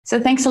So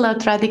thanks a lot,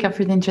 Radhika,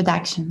 for the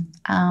introduction.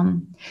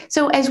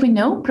 So as we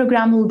know,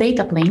 programmable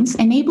data planes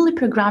enable a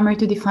programmer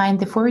to define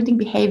the forwarding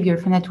behavior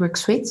of a network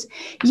switch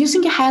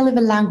using a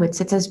high-level language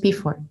such as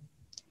P4.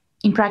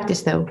 In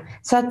practice, though,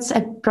 such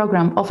a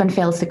program often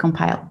fails to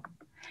compile.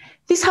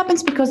 This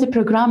happens because the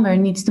programmer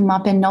needs to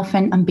map an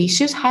often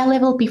ambitious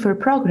high-level P4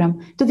 program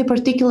to the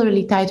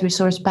particularly tight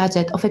resource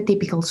budget of a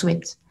typical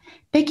switch,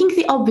 begging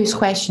the obvious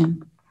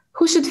question,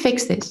 who should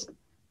fix this,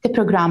 the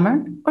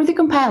programmer or the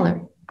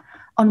compiler?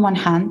 On one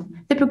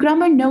hand, the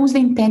programmer knows the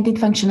intended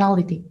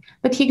functionality,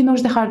 but he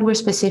ignores the hardware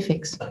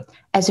specifics.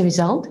 As a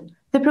result,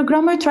 the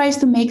programmer tries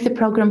to make the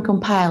program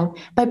compile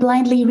by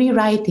blindly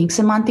rewriting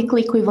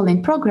semantically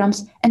equivalent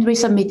programs and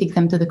resubmitting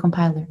them to the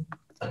compiler.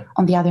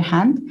 On the other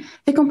hand,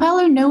 the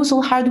compiler knows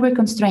all hardware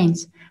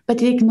constraints, but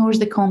it ignores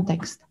the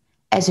context.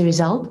 As a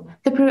result,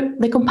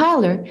 the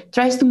compiler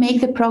tries to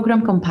make the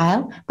program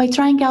compile by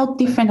trying out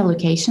different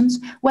allocations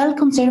while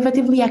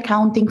conservatively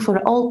accounting for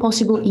all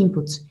possible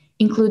inputs,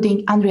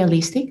 including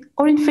unrealistic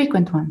or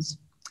infrequent ones.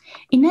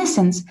 In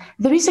essence,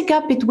 there is a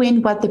gap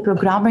between what the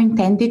programmer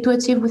intended to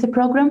achieve with the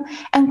program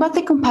and what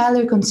the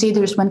compiler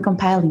considers when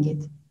compiling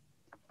it.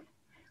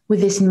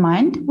 With this in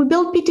mind, we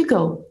built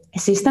P2GO, a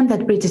system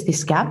that bridges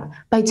this gap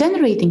by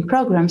generating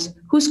programs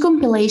whose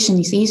compilation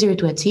is easier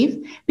to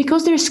achieve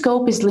because their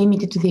scope is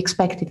limited to the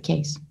expected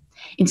case.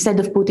 Instead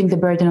of putting the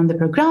burden on the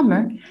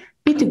programmer,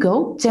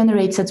 P2GO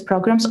generates such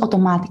programs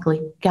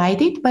automatically,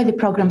 guided by the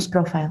program's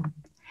profile.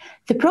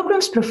 The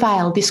program's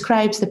profile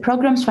describes the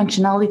program's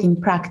functionality in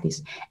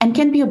practice and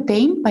can be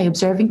obtained by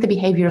observing the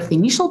behavior of the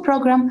initial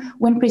program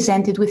when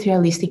presented with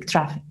realistic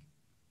traffic.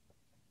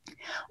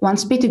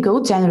 Once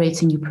P2GO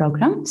generates a new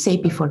program, say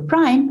P4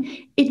 prime,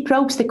 it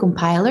probes the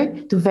compiler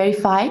to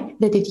verify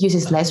that it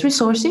uses less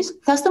resources,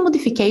 thus the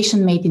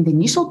modification made in the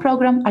initial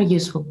program are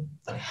useful.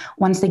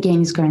 Once the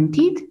gain is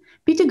guaranteed,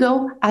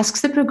 P2GO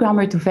asks the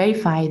programmer to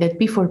verify that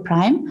P4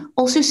 prime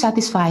also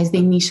satisfies the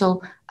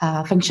initial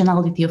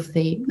functionality of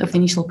the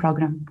initial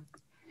program.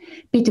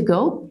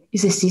 P2GO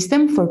is a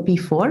system for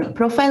P4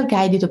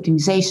 profile-guided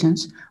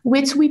optimizations,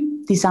 which we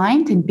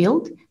designed and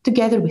built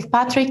together with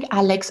Patrick,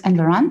 Alex, and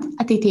Laurent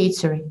at ETH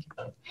Zurich.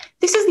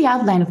 This is the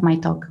outline of my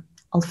talk.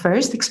 I'll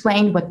first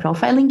explain what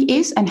profiling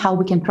is and how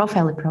we can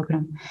profile a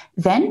program.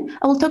 Then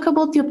I will talk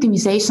about the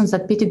optimizations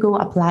that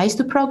P2GO applies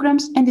to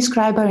programs and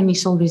describe our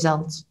initial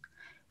results.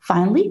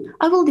 Finally,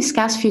 I will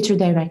discuss future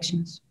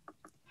directions.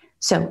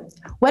 So,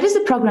 what is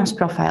the program's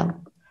profile?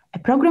 A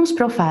program's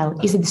profile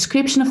is a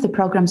description of the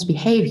program's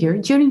behavior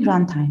during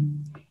runtime.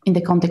 In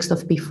the context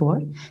of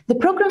P4, the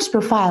program's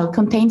profile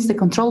contains the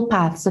control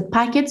paths that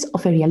packets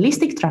of a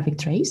realistic traffic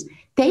trace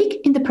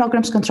take in the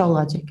program's control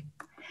logic.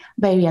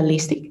 By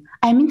realistic,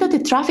 I mean that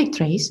the traffic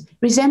trace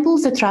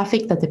resembles the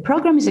traffic that the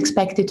program is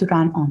expected to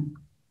run on.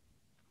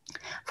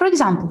 For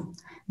example,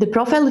 the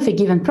profile of a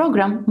given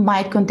program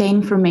might contain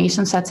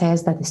information such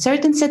as that a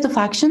certain set of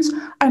actions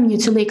are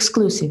mutually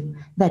exclusive,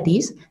 that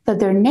is, that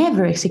they're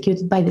never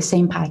executed by the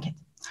same packet,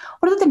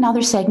 or that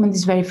another segment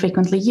is very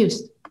frequently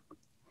used.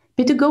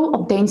 P2GO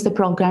obtains the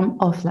profile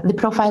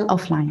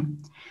offline.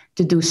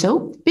 To do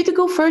so,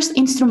 P2GO first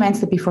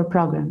instruments the P4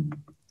 program.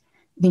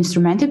 The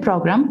instrumented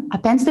program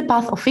appends the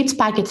path of its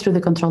packet through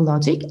the control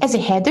logic as a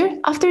header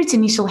after its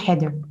initial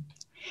header.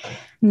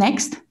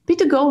 Next,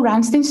 P2GO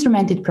runs the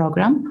instrumented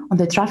program on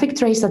the traffic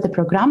trace that the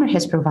programmer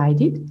has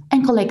provided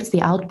and collects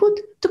the output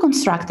to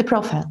construct the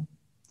profile.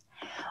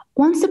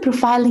 Once the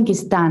profiling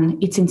is done,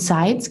 its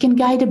insights can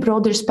guide a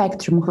broader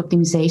spectrum of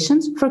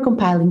optimizations for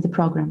compiling the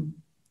program.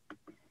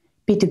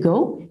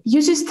 P2GO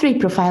uses 3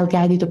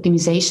 profile-guided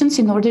optimizations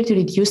in order to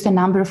reduce the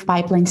number of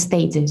pipeline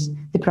stages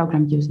the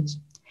program uses.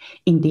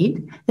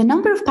 Indeed, the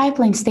number of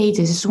pipeline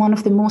stages is one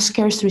of the most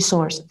scarce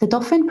resources that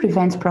often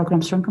prevents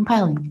programs from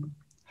compiling.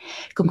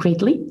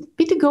 Concretely,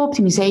 P2GO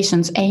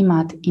optimizations aim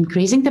at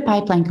increasing the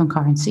pipeline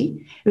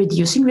concurrency,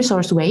 reducing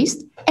resource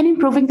waste, and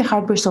improving the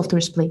hardware-software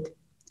split.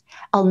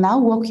 I'll now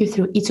walk you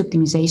through each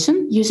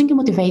optimization using a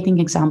motivating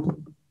example.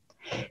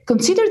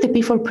 Consider the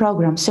P4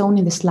 program shown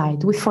in the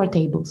slide with 4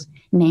 tables,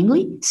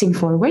 namely SYN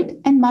forward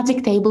and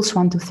magic tables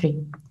 1 to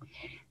 3.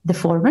 The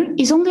former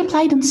is only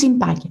applied on SYN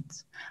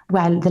packets,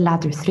 while the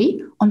latter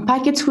 3 on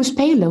packets whose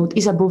payload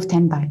is above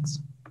 10 bytes.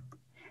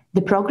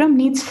 The program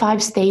needs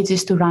 5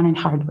 stages to run in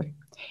hardware.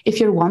 If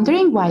you're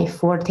wondering why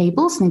 4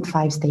 tables need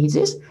 5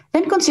 stages,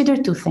 then consider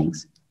 2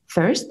 things.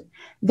 First,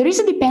 there is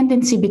a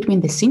dependency between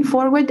the SYN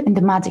forward and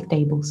the magic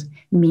tables,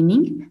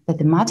 meaning that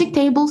the magic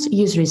tables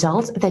use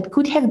results that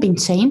could have been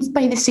changed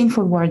by the SYN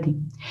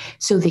forwarding.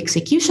 So the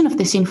execution of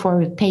the SYN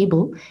forward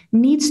table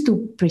needs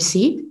to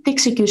precede the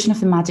execution of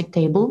the magic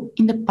table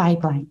in the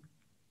pipeline.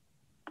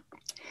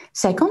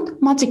 Second,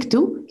 Magic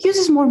 2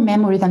 uses more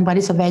memory than what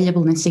is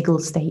available in single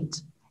stage.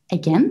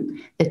 Again,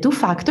 the 2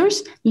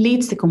 factors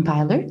leads the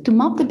compiler to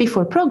map the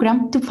P4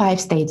 program to 5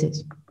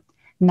 stages.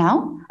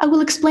 Now, I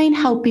will explain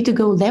how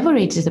P2GO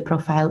leverages the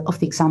profile of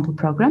the example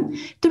program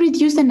to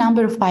reduce the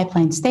number of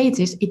pipeline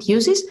stages it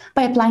uses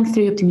by applying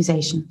 3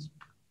 optimizations.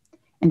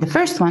 In the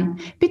first one,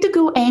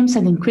 P2GO aims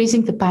at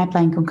increasing the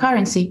pipeline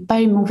concurrency by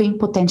removing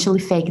potentially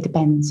fake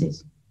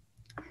dependencies.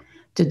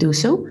 To do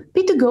so,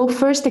 P2GO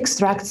first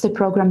extracts the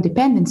program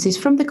dependencies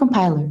from the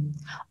compiler.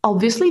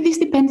 Obviously, these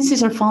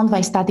dependencies are found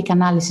by static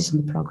analysis on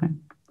the program.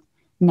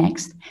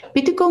 Next,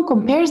 P2GO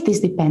compares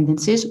these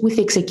dependencies with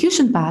the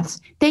execution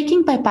paths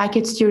taken by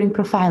packets during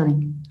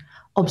profiling.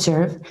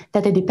 Observe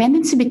that the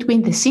dependency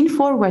between the scene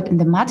forward and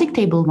the magic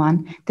table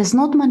one does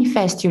not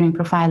manifest during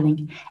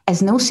profiling,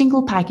 as no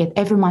single packet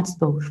ever matched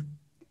both.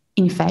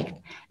 In fact,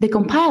 the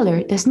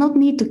compiler does not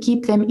need to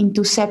keep them in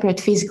two separate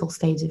physical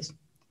stages.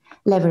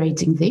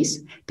 Leveraging this,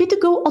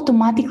 P2GO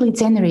automatically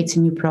generates a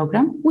new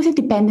program with a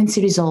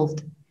dependency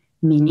resolved,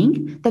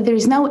 meaning that there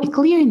is now a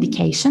clear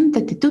indication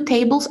that the two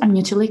tables are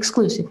mutually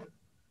exclusive.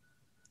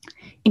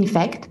 In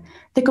fact,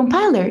 the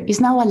compiler is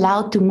now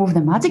allowed to move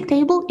the magic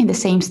table in the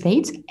same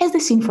states as the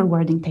scene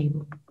forwarding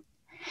table.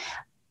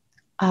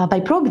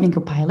 By probing the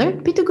compiler,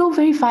 P2GO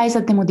verifies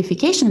that the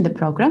modification in the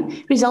program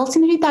results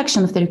in a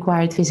reduction of the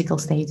required physical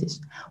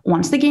stages.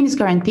 Once the gain is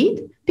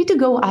guaranteed,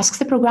 P2GO asks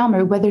the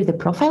programmer whether the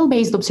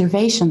profile-based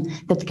observation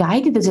that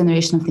guided the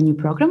generation of the new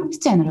program is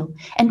general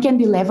and can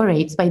be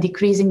leveraged by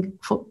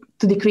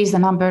to decrease the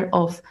number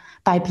of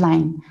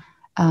pipeline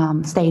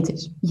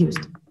stages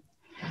used.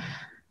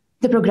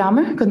 The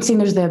programmer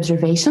considers the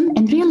observation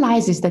and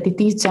realizes that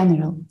it is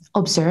general.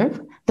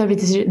 Observe that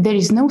there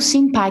is no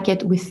scene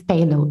packet with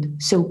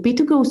payload, so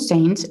P2GO's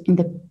change in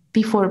the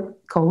P4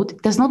 code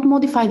does not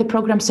modify the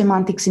program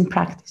semantics in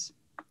practice.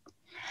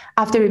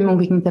 After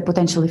removing the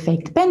potentially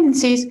fake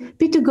dependencies,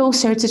 P2GO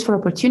searches for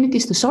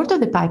opportunities to shorten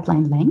the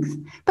pipeline length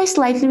by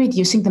slightly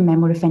reducing the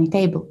memory of any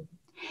table.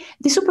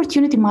 This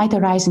opportunity might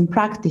arise in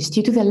practice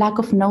due to the lack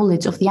of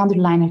knowledge of the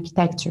underlying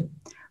architecture.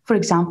 For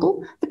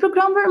example, the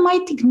programmer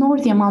might ignore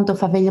the amount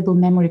of available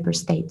memory per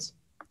stage.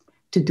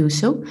 To do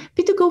so,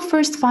 P2GO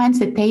first finds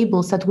the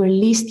tables that were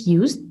least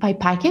used by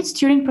packets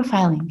during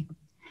profiling.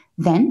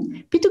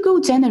 Then,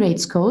 P2GO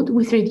generates code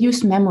with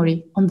reduced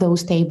memory on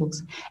those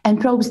tables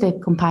and probes the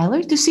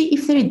compiler to see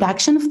if the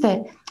reduction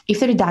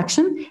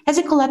has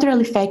a collateral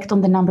effect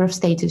on the number of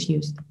stages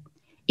used.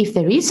 If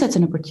there is such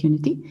an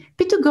opportunity,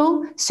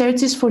 P2GO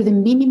searches for the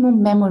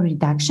minimum memory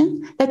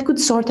reduction that could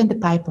shorten the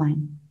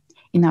pipeline.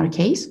 In our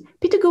case,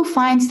 P2GO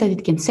finds that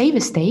it can save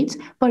a stage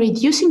by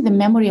reducing the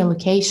memory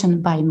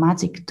allocation by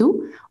magic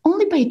 2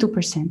 only by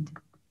 2%.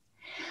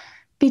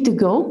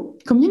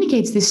 P2GO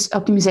communicates this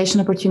optimization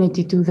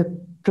opportunity to the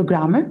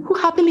programmer, who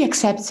happily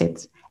accepts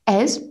it,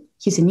 as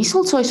his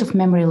initial choice of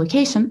memory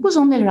allocation was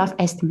only a rough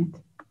estimate.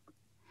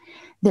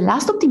 The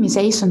last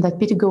optimization that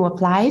P2GO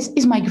applies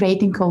is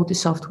migrating code to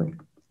software.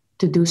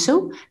 To do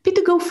so,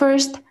 P2GO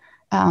first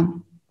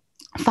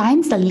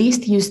finds the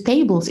least used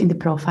tables in the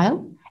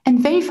profile and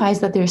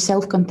verifies that they are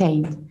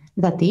self-contained.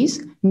 That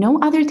is, no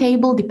other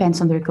table depends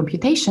on their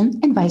computation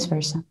and vice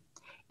versa.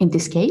 In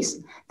this case,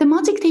 the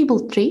magic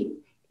table tree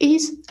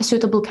is a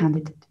suitable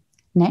candidate.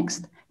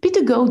 Next,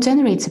 P2GO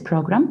generates a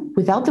program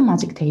without the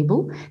magic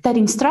table that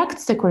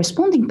instructs the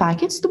corresponding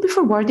packets to be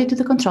forwarded to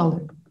the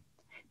controller.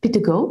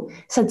 P2GO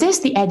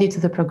suggests the edit to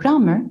the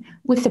programmer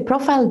with the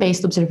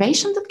profile-based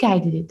observation that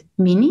guided it,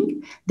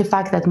 meaning the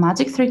fact that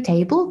magic 3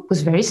 table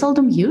was very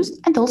seldom used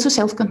and also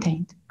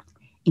self-contained.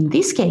 In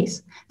this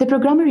case, the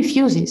programmer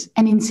refuses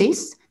and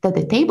insists that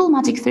the table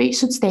magic 3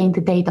 should stay in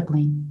the data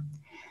plane.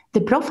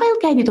 The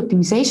profile-guided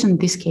optimization in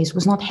this case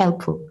was not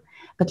helpful,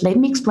 but let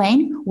me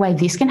explain why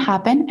this can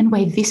happen and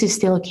why this is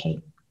still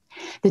okay.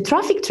 The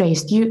traffic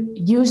trace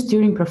used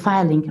during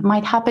profiling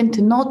might happen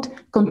to not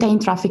contain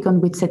traffic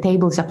on which the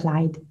table is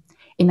applied.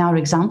 In our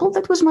example,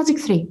 that was magic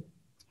 3.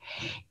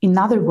 In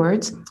other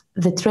words,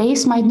 the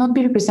trace might not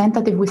be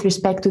representative with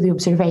respect to the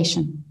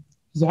observation.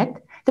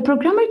 Yet, the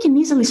programmer can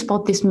easily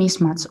spot this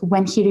mismatch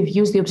when he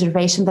reviews the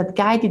observation that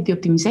guided the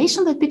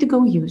optimization that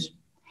P2GO used,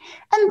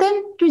 and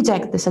then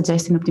reject the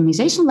suggested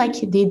optimization like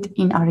he did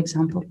in our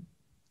example.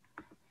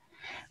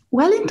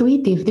 While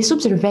intuitive, these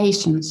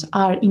observations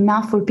are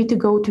enough for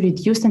P2GO to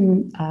reduce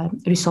the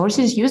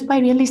resources used by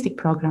realistic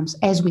programs,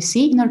 as we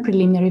see in our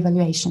preliminary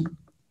evaluation.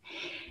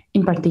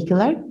 In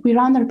particular, we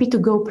ran our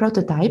P2GO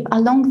prototype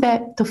along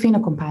the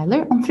Tofino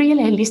compiler on 3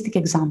 realistic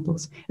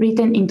examples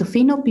written in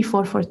Tofino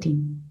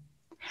P4.14.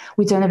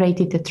 We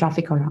generated the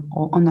traffic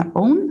on our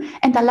own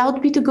and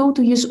allowed P2GO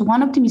to use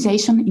one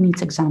optimization in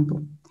each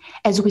example.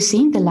 As we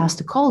see in the last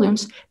 2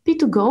 columns,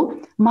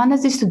 P2GO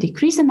manages to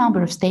decrease the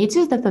number of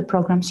stages that the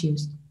programs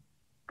used.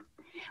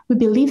 We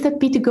believe that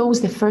P2GO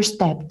is the first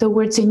step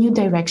towards a new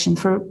direction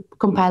for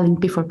compiling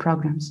P4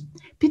 programs.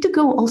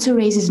 P2GO also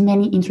raises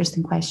many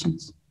interesting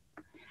questions.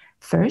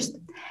 First,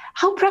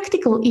 how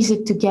practical is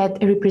it to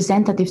get a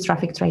representative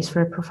traffic trace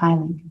for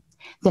profiling?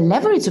 The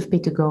leverage of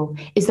P2GO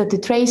is that the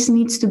trace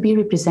needs to be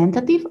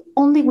representative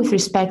only with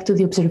respect to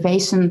the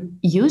observation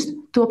used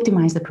to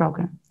optimize the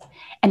program.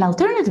 An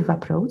alternative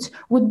approach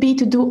would be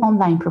to do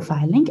online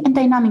profiling and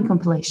dynamic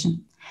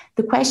compilation.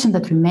 The question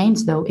that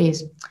remains, though,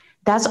 is,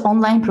 does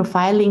online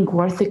profiling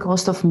worth the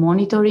cost of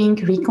monitoring,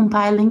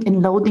 recompiling,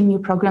 and loading new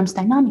programs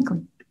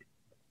dynamically?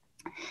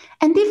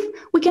 And if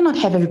we cannot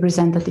have a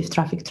representative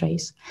traffic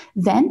trace,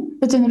 then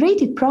the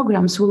generated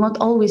programs will not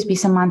always be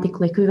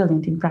semantically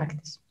equivalent in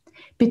practice.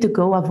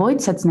 P2GO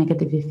avoids such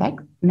negative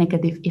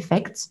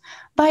effects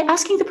by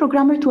asking the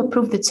programmer to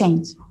approve the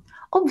change.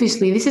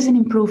 Obviously, this is an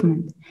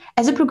improvement,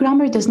 as a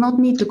programmer does not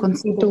need to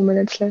consider... 2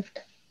 minutes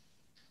left.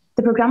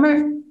 The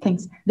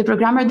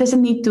programmer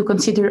doesn't need to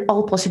consider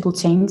all possible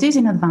changes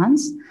in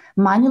advance,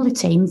 manually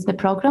change the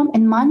program,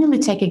 and manually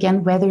check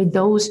again whether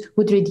those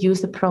would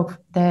reduce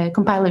the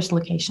compiler's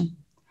location.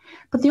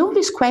 But the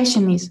obvious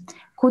question is,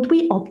 could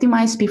we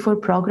optimize P4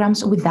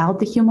 programs without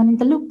the human in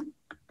the loop?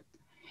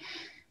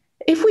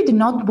 If we do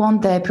not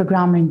want the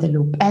programmer in the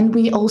loop, and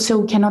we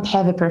also cannot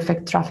have a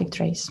perfect traffic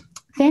trace,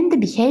 then the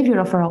behavior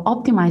of our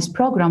optimized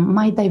program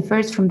might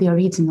diverge from the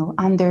original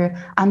under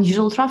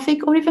unusual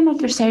traffic or even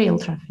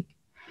adversarial traffic.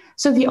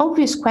 So the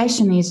obvious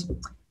question is,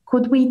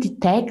 could we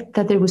detect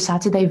that there was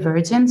such a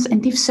divergence?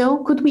 And if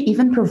so, could we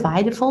even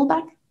provide a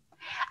fallback?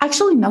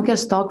 Actually,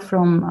 Nokia's talk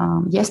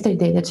from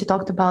yesterday that she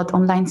talked about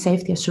online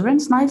safety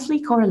assurance nicely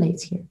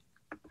correlates here.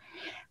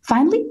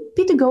 Finally,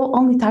 P2GO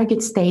only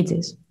targets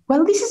stages.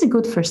 While this is a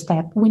good first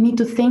step, we need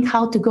to think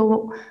how to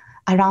go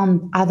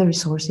around other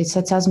resources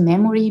such as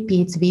memory,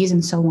 PHVs,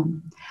 and so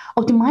on.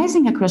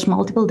 Optimizing across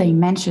multiple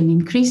dimensions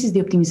increases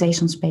the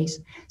optimization space.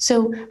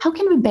 So how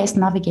can we best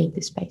navigate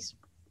this space?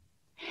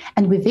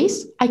 And with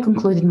this, I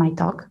concluded my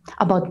talk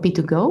about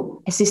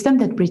P2GO, a system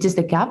that bridges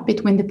the gap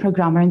between the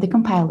programmer and the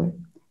compiler.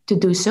 To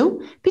do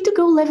so,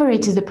 P2GO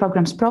leverages the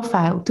program's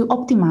profile to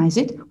optimize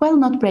it while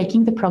not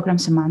breaking the program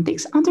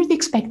semantics under the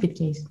expected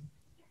case.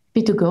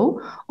 P2GO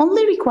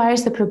only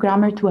requires the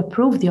programmer to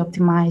approve the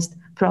optimized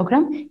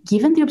program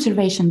given the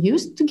observation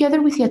used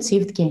together with the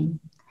achieved gain.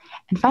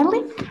 And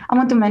finally, I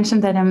want to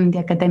mention that I'm in the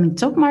academic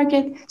job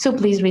market, so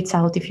please reach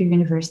out if your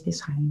university is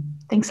hiring.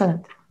 Thanks a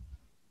lot.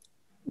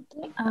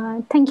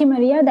 Thank you,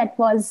 Maria. That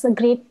was a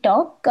great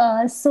talk.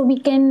 So we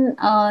can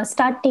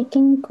start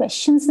taking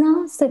questions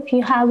now. So if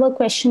you have a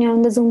question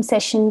on the Zoom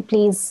session,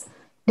 please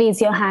raise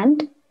your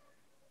hand.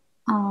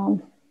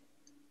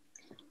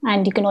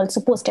 And you can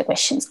also post your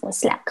questions for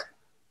Slack.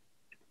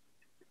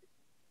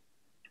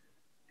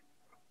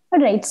 All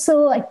right,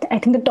 so I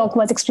think the talk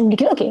was extremely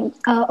clear. Okay,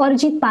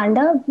 Arijit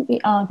Panda, we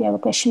have a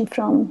question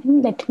from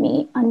him. Let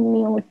me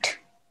unmute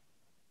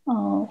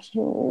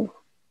you.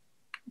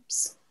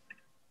 Oops.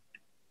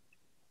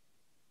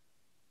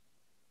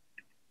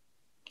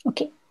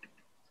 Okay.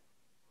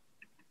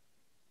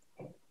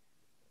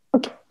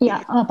 Okay,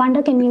 yeah,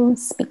 Panda, can you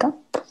speak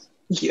up?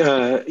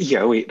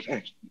 Yeah, wait,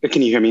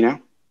 can you hear me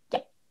now?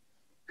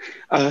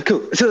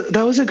 Cool. So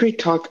that was a great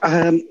talk.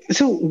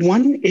 So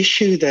one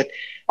issue that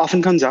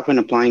often comes up when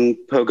applying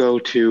POGO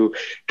to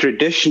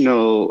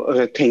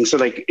traditional things, so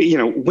like,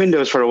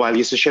 Windows for a while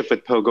used to ship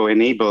with POGO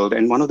enabled,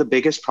 and one of the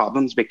biggest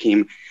problems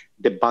became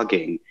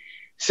debugging.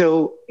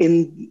 So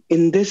in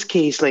this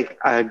case,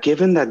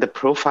 given that the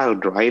profile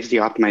drives the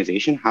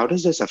optimization, how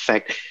does this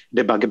affect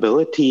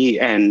debuggability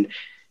and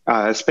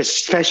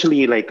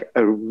especially like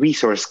a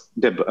resource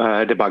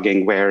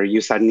debugging where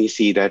you suddenly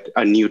see that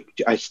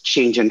a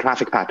change in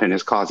traffic pattern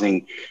is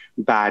causing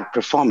bad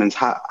performance?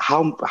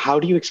 How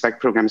do you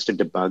expect programs to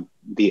debug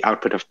the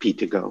output of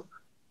P2GO?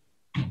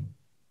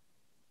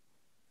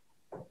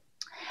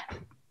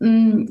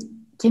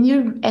 Can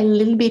you a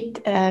little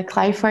bit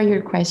clarify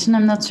your question?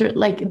 I'm not sure,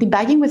 like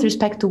debugging with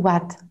respect to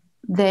what?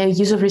 The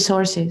use of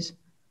resources.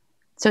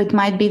 So it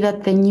might be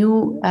that the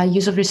new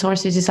use of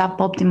resources is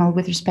suboptimal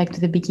with respect to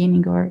the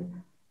beginning, or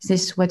is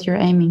this what you're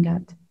aiming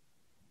at?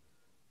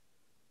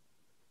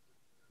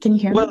 Can you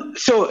hear me? Well,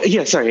 so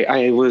yeah, sorry,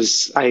 I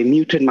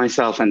muted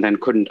myself and then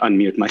couldn't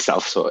unmute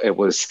myself, so it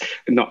was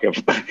not your.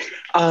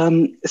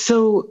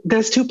 So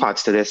there's two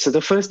parts to this. So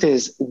the first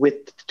is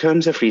with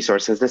terms of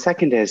resources. The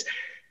second is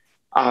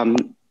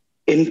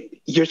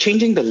you're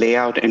changing the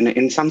layout, and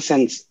in some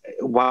sense,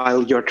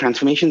 while your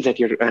transformations that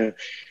you're.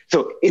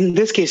 So in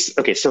this case,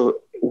 okay,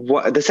 so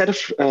the set of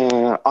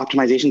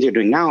optimizations you're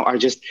doing now are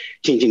just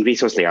changing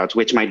resource layouts,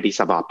 which might be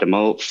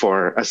suboptimal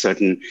for a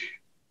certain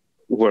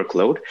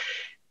workload.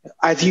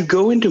 As you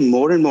go into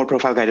more and more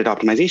profile-guided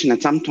optimization,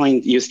 at some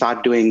point you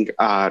start doing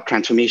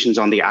transformations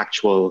on the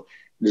actual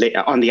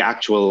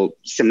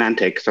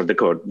semantics of the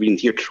code.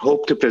 Means you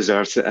hope to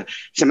preserve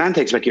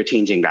semantics, but you're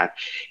changing that.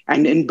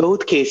 And in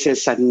both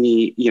cases,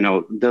 suddenly,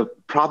 the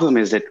problem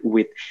is that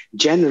with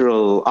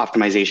general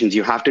optimizations,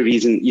 you have to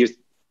you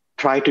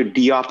try to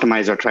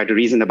de-optimize or try to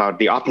reason about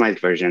the optimized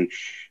version.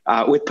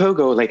 With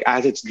POGO,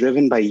 as it's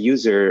driven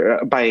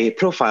by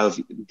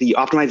profiles, the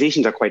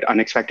optimizations are quite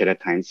unexpected at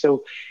times.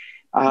 So,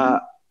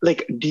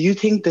 do you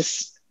think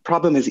this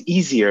problem is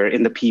easier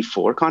in the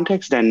P4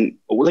 context than,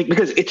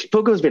 because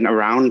POGO has been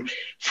around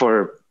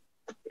for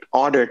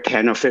order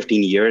 10 or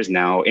 15 years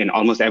now in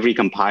almost every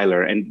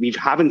compiler, and we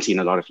haven't seen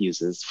a lot of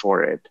uses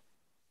for it.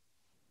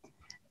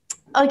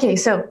 Okay,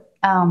 so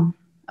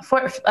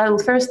I'll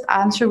first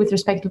answer with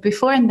respect to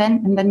P4, and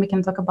then we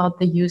can talk about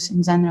the use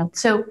in general.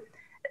 So,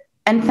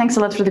 and thanks a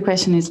lot for the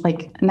question. It's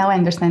now I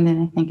understand it,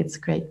 and I think it's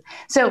great.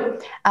 So,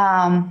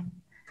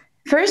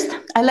 first,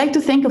 I like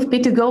to think of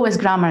P2GO as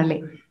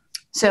Grammarly.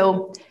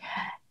 So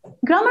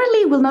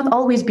Grammarly will not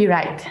always be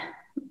right,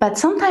 but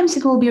sometimes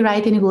it will be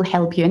right and it will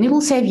help you and it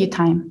will save you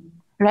time.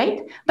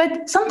 right?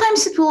 But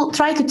sometimes it will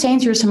try to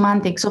change your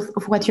semantics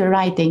of what you're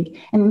writing.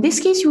 And in this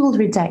case, you will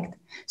reject.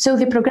 So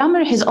the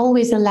programmer has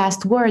always the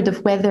last word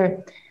of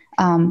whether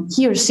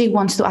he or she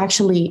wants to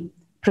actually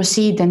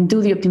proceed and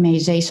do the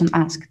optimization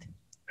asked,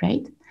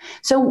 right?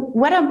 So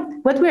what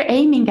we're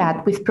aiming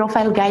at with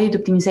profile-guided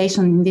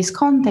optimization in this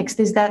context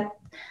is that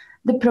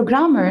the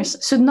programmers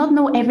should not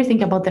know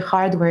everything about the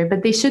hardware,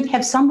 but they should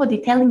have somebody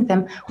telling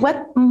them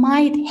what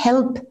might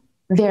help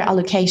their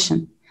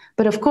allocation.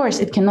 But of course,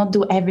 it cannot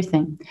do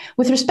everything.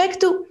 With respect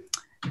to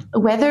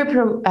whether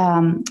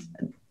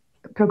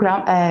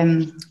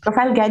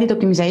profile-guided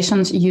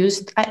optimizations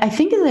used, I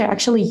think they're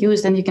actually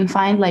used, and you can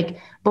find like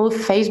both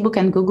Facebook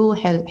and Google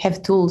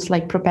have tools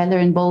like Propeller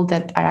and Bold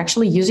that are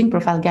actually using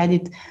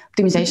profile-guided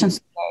optimizations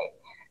today.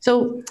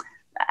 So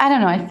I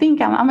don't know, I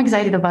think I'm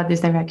excited about this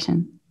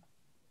direction.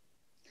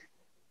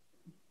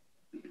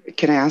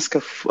 Can I ask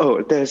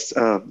there's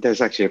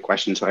actually a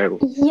question, so I will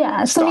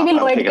so maybe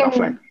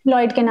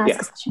Lloyd can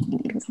ask a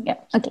question. Yeah.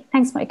 Okay,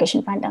 thanks for your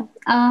question, Panda.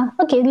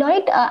 Okay,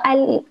 Lloyd,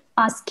 I'll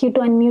ask you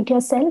to unmute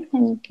yourself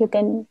and you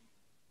can...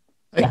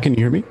 Hey, can you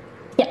hear me?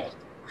 Yeah.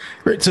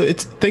 Great, so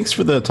thanks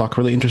for the talk,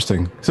 really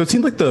interesting. So it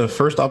seemed like the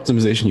first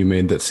optimization you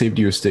made that saved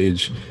you a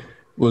stage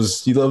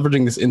was you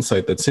leveraging this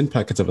insight that SYN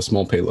packets have a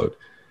small payload.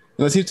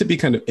 And that seems to be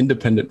kind of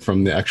independent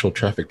from the actual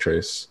traffic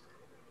trace.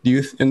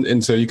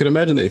 And so you could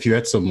imagine that if you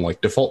had some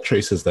like default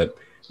traces that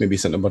maybe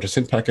sent a bunch of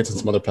SYN packets and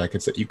some other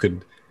packets, that you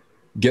could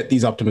get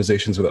these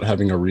optimizations without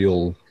having a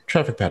real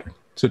traffic pattern.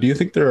 So do you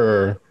think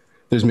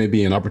there's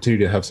maybe an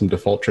opportunity to have some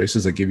default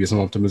traces that give you some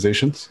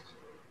optimizations?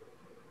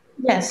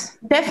 Yes,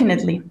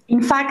 definitely.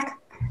 In fact,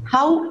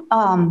 how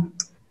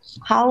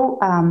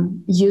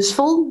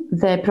useful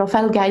the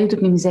profile-guided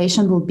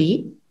optimization will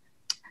be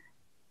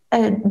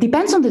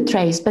depends on the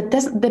trace, but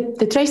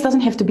the trace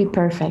doesn't have to be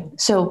perfect.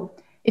 So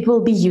it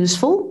will be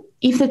useful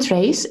if the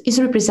trace is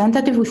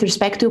representative with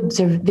respect to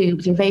the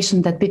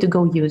observation that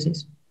P2GO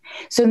uses.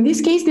 So in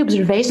this case, the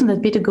observation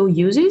that P2GO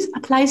uses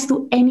applies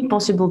to any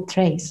possible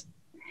trace.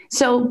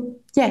 So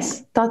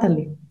yes,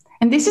 totally.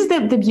 And this is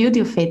the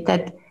beauty of it,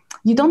 that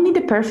you don't need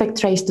a perfect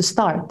trace to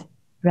start,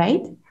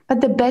 right?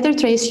 But the better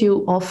trace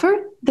you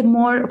offer, the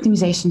more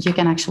optimizations you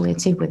can actually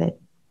achieve with it.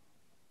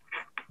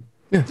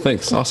 Yeah,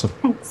 thanks. Awesome.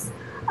 Thanks.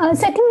 So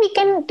I think we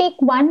can take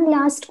one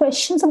last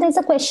question. So there's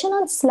a question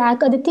on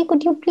Slack. Aditi,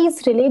 could you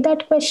please relay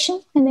that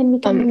question and then we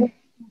can move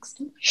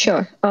next.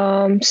 Sure.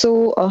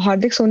 So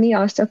Hardik Soni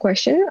asked a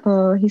question.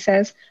 He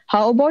says,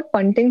 how about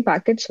punting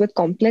packets with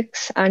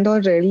complex and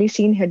or rarely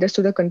seen headers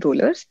to the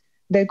controllers?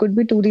 There could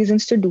be two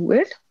reasons to do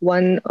it.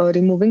 One,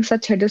 removing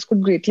such headers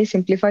could greatly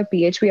simplify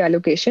PHP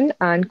allocation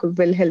and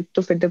will help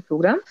to fit the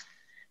program.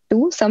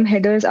 Two, some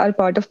headers are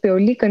part of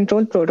purely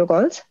control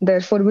protocols,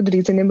 therefore with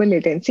reasonable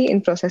latency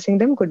in processing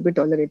them could be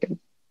tolerated.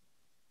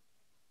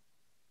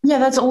 Yeah,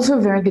 that's also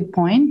a very good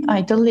point.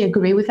 I totally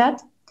agree with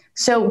that.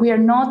 So we are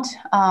not,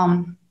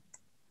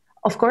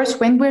 of course,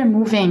 when we're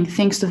moving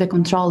things to the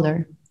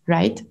controller,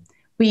 right,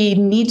 we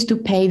need to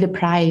pay the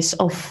price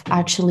of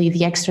actually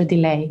the extra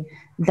delay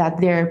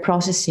that their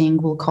processing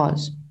will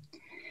cause.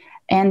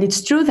 And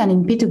it's true that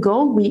in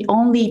P2GO, we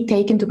only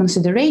take into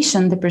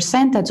consideration the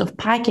percentage of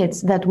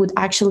packets that would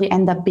actually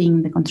end up being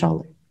in the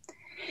controller.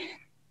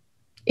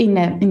 In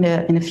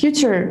a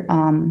future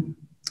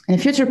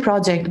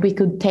project, we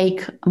could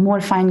take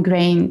more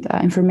fine-grained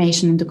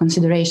information into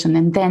consideration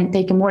and then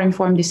take a more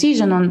informed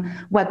decision on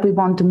what we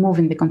want to move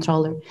in the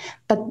controller.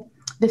 But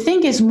the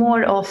thing is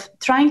more of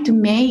trying to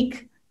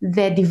make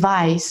the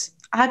device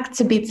act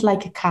a bit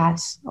like a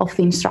cache of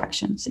the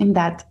instructions, in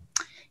that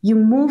you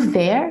move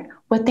there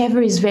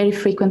whatever is very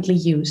frequently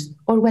used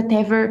or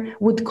whatever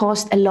would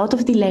cost a lot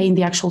of delay in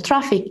the actual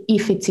traffic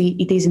if it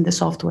is in the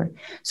software.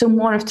 So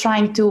more of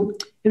trying to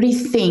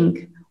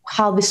rethink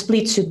how the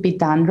split should be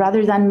done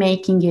rather than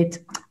making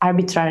it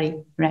arbitrary,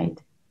 right?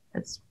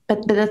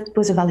 But that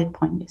was a valid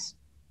point, yes.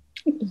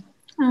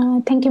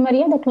 Thank you,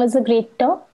 Maria. That was a great talk.